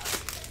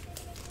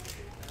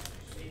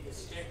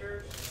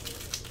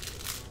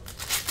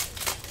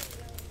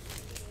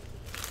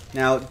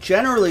 Now,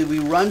 generally we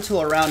run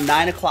till around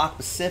 9 o'clock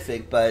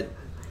Pacific, but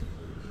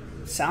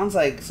sounds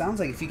like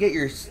if you get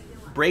your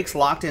breaks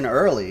locked in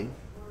early,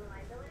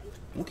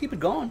 we'll keep it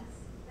going.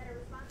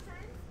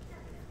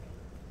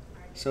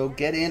 So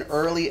get in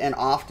early and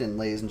often,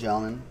 ladies and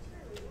gentlemen.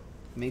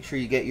 Make sure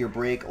you get your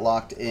break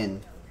locked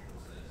in.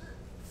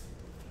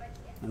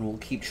 And we'll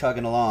keep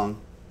chugging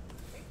along.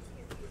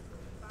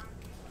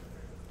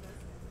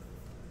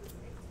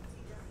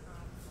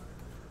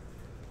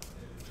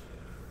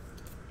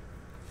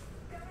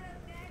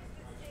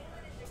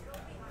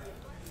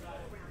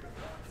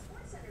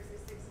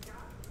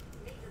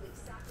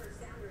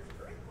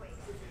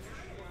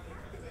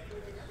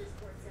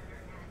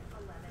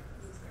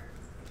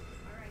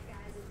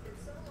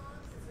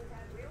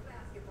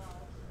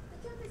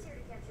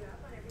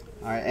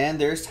 All right, and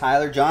there's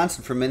Tyler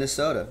Johnson from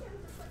Minnesota.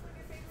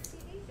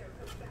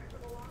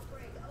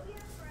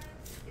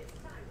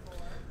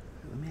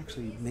 Let me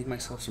actually make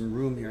myself some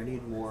room here. I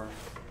need more.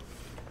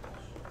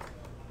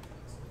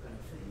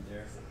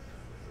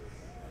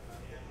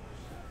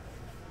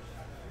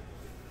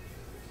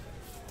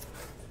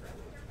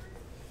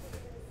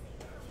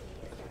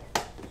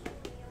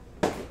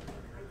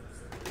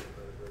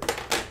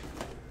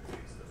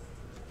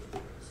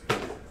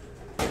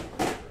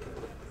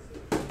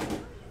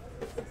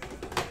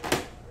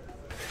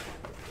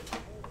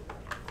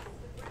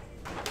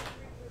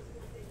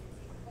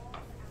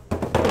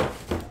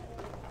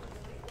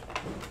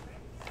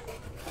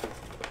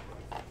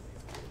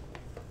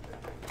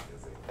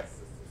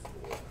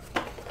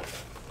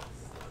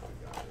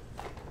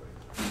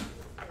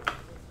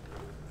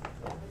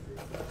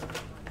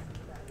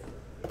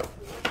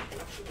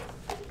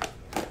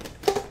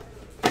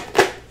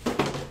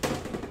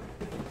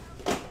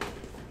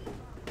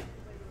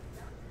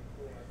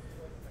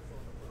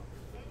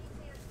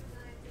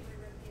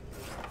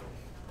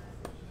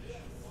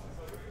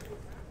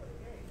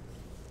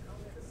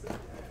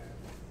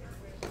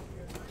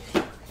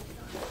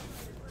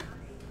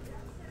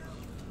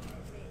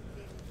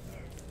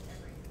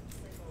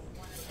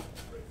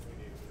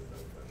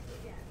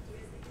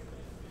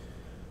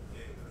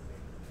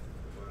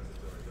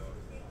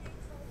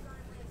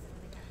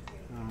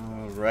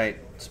 Right,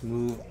 let's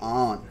move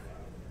on.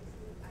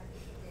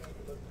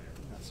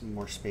 Got some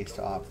more space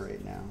to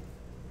operate now.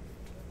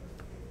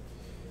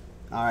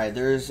 All right,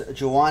 there's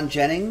Jawan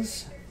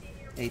Jennings,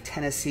 a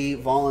Tennessee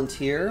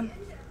Volunteer.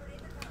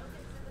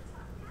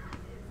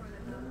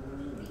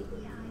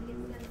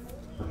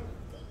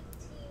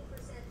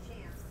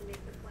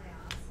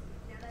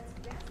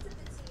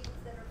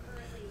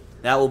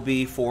 That will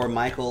be for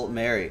Michael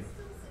Mary.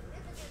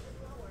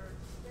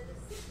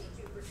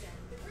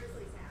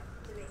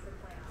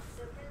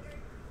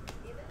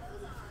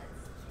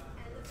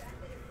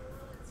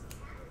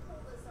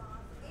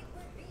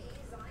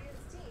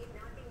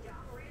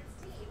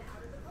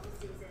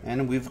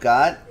 And we've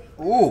got,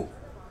 ooh,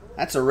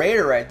 that's a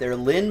Raider right there.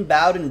 Lynn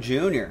Bowden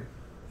Jr.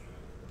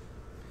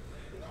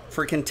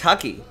 for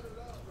Kentucky.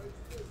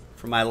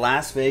 For my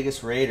Las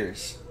Vegas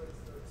Raiders.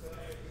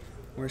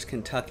 Where's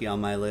Kentucky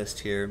on my list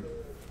here?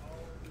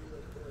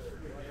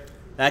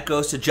 That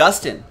goes to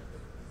Justin.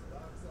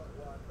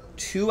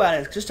 2 out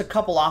of, just a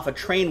couple off a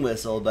train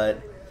whistle,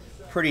 but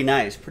pretty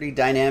nice. Pretty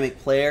dynamic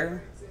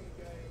player.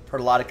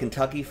 Heard a lot of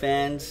Kentucky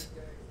fans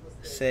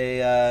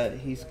say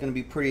he's going to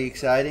be pretty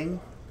exciting.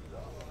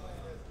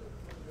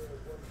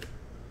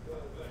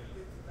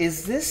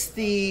 Is this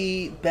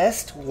the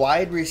best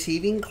wide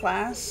receiving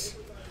class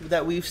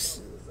that we've,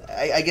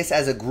 I guess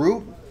as a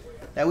group,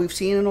 that we've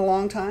seen in a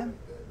long time?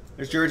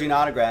 There's jersey and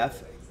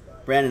autograph.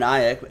 Brandon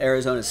Ayuk,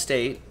 Arizona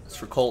State. It's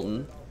for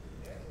Colton.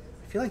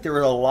 I feel like there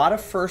were a lot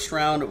of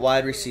first-round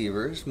wide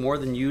receivers, more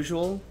than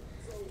usual,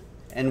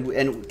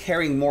 and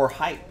carrying more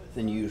hype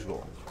than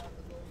usual.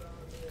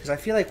 Because I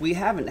feel like we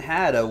haven't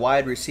had a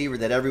wide receiver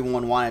that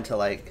everyone wanted to,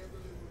 like,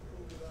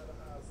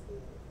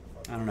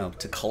 I don't know,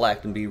 to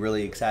collect and be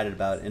really excited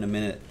about in a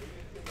minute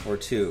or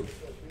two.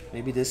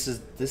 Maybe this is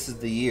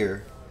the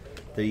year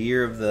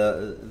of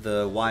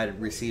the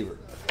wide receiver.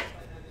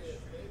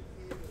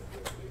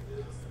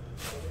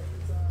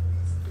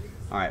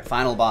 All right,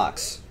 final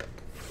box.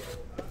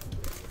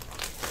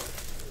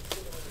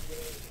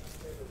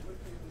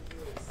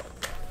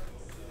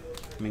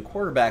 I mean,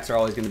 quarterbacks are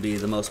always going to be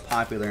the most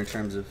popular in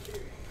terms of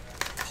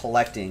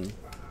collecting.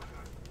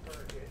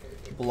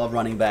 People love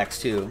running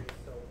backs too.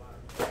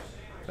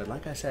 But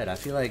like I said, I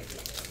feel like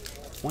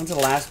when's the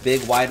last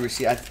big wide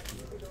receiver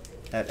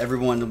that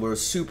everyone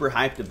was super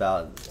hyped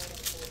about?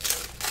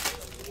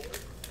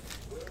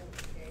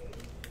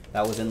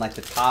 That was in like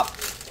the top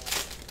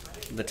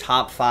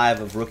 5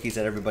 of rookies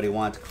that everybody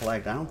wanted to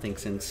collect. I don't think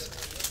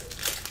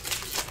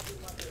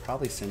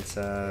probably since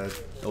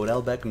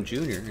Odell Beckham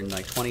Jr. in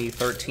like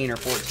 2013 or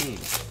 14.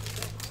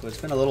 So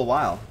it's been a little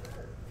while.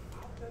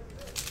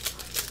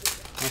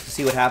 We'll have to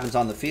see what happens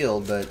on the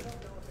field, but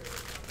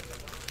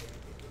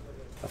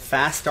a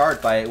fast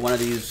start by one of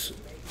these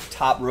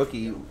top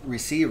rookie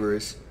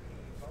receivers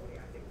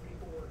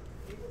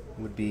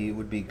would be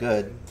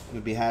good.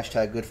 Would be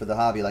hashtag good for the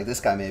hobby, like this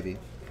guy maybe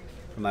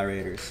for my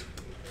Raiders.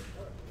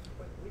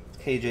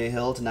 KJ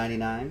Hill to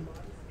 99.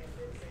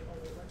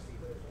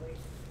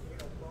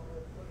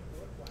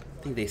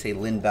 I think they say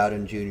Lynn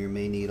Bowden Jr.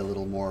 may need a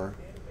little more,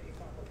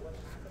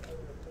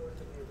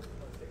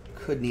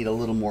 could need a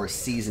little more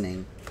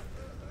seasoning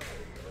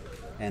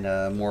and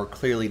a more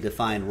clearly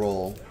defined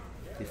role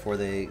before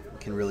they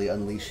can really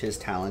unleash his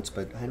talents.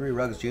 But Henry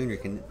Ruggs Jr.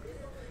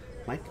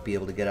 might be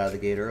able to get out of the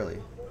gate early.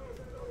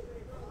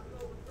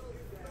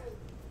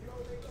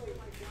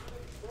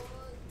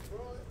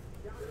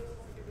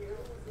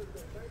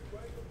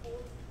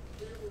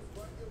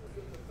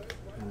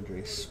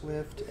 Andre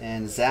Swift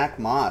and Zach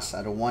Moss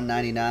out of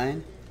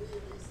 199.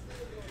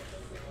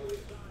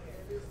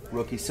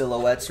 Rookie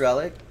Silhouettes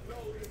relic.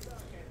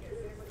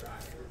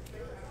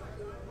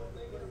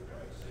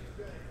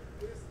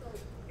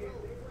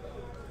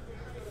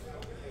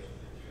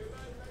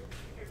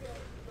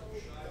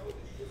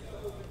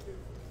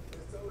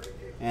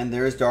 And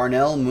there's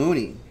Darnell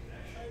Mooney,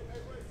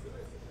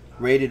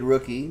 rated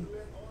rookie.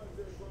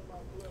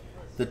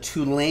 The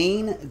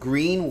Tulane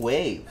Green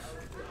Wave.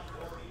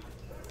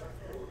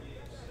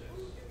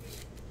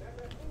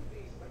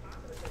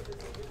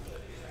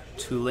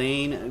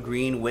 Tulane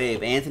Green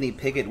Wave. Anthony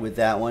Pickett with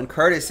that one.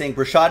 Curtis saying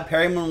Brashad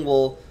Perriman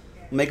will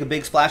make a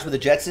big splash with the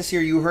Jets this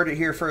year. You heard it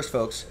here first,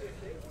 folks.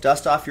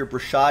 Dust off your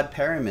Brashad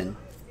Perriman.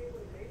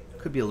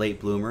 Could be a late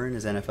bloomer in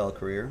his NFL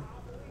career.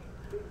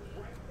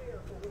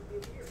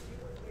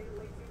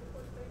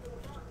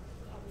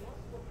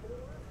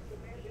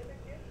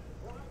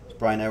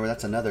 Brian Edwards,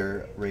 that's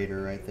another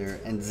Raider right there.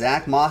 And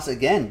Zach Moss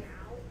again.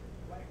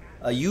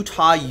 A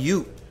Utah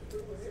Ute.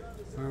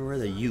 Where are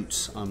the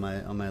Utes on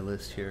my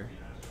list here?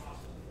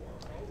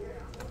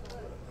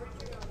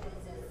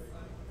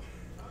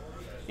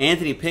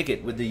 Anthony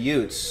Pickett with the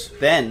Utes.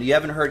 Ben, you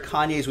haven't heard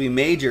Kanye's We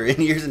Major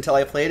in years until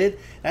I played it?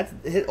 That's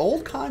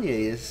old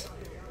Kanye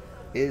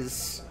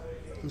is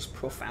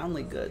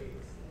profoundly good.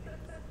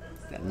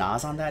 Got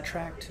Nas on that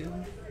track too.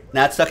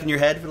 Now it's stuck in your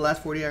head for the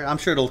last 40 hours. I'm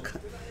sure it'll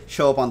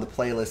show up on the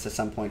playlist at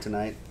some point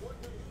tonight.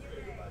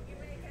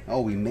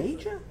 Oh, We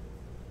Major?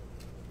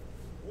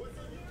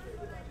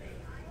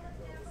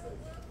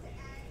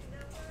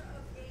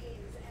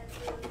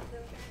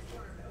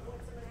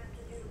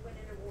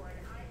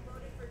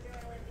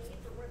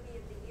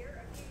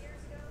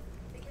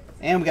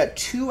 And we got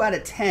 2 out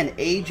of 10,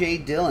 A.J.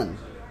 Dillon.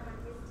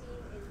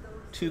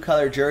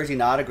 2-color jersey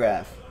and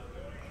autograph.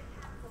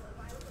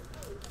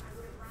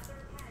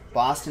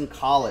 Boston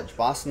College.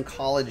 Boston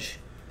College,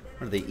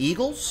 what are they,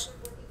 Eagles?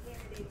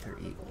 I think they're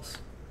Eagles.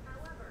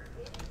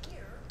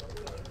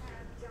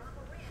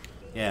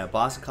 Yeah,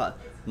 Boston College.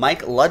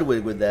 Mike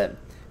Ludwig with that.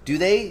 Do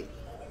they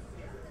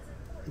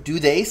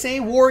say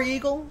War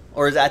Eagle?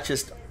 Or is that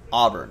just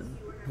Auburn,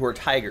 who are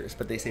Tigers,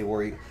 but they say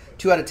War Eagle?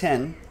 2 out of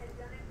 10.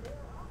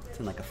 It's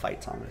in like a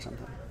fight song or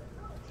something.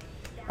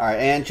 All right,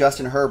 and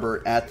Justin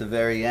Herbert at the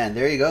very end.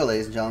 There you go,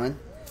 ladies and gentlemen.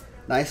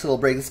 Nice little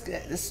break.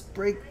 This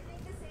break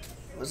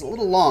was a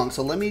little long,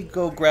 so let me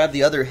go grab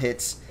the other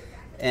hits,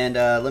 and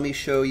let me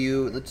show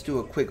you. Let's do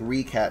a quick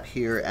recap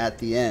here at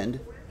the end.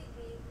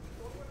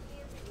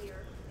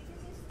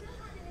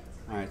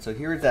 All right, so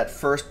here's that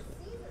first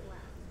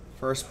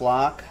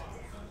block.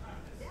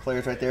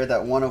 Players right there.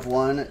 That one of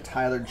one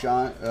Tyler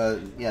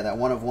that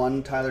one of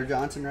one Tyler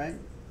Johnson, right?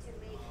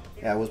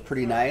 Yeah, it was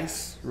pretty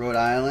nice. Rhode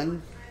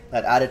Island.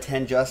 That out of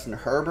 10 Justin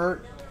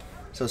Herbert.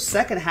 So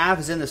second half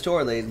is in the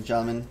store, ladies and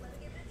gentlemen.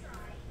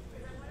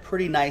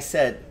 Pretty nice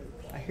set.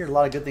 I hear a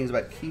lot of good things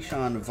about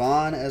Keyshawn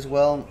Vaughn as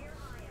well.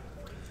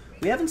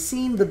 We haven't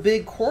seen the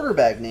big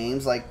quarterback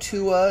names like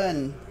Tua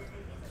and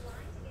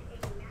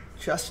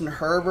Justin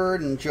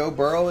Herbert and Joe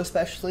Burrow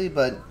especially,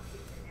 but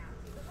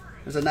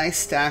there's a nice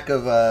stack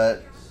of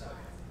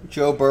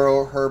Joe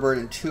Burrow, Herbert,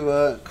 and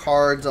Tua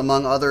cards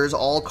among others.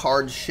 All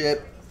cards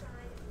ship.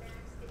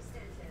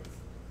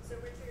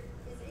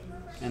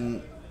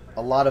 And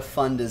a lot of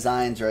fun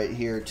designs right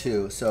here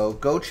too. So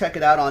go check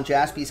it out on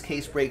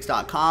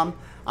jaspyscasebreaks.com.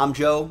 I'm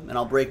Joe, and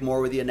I'll break more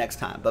with you next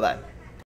time. Bye-bye.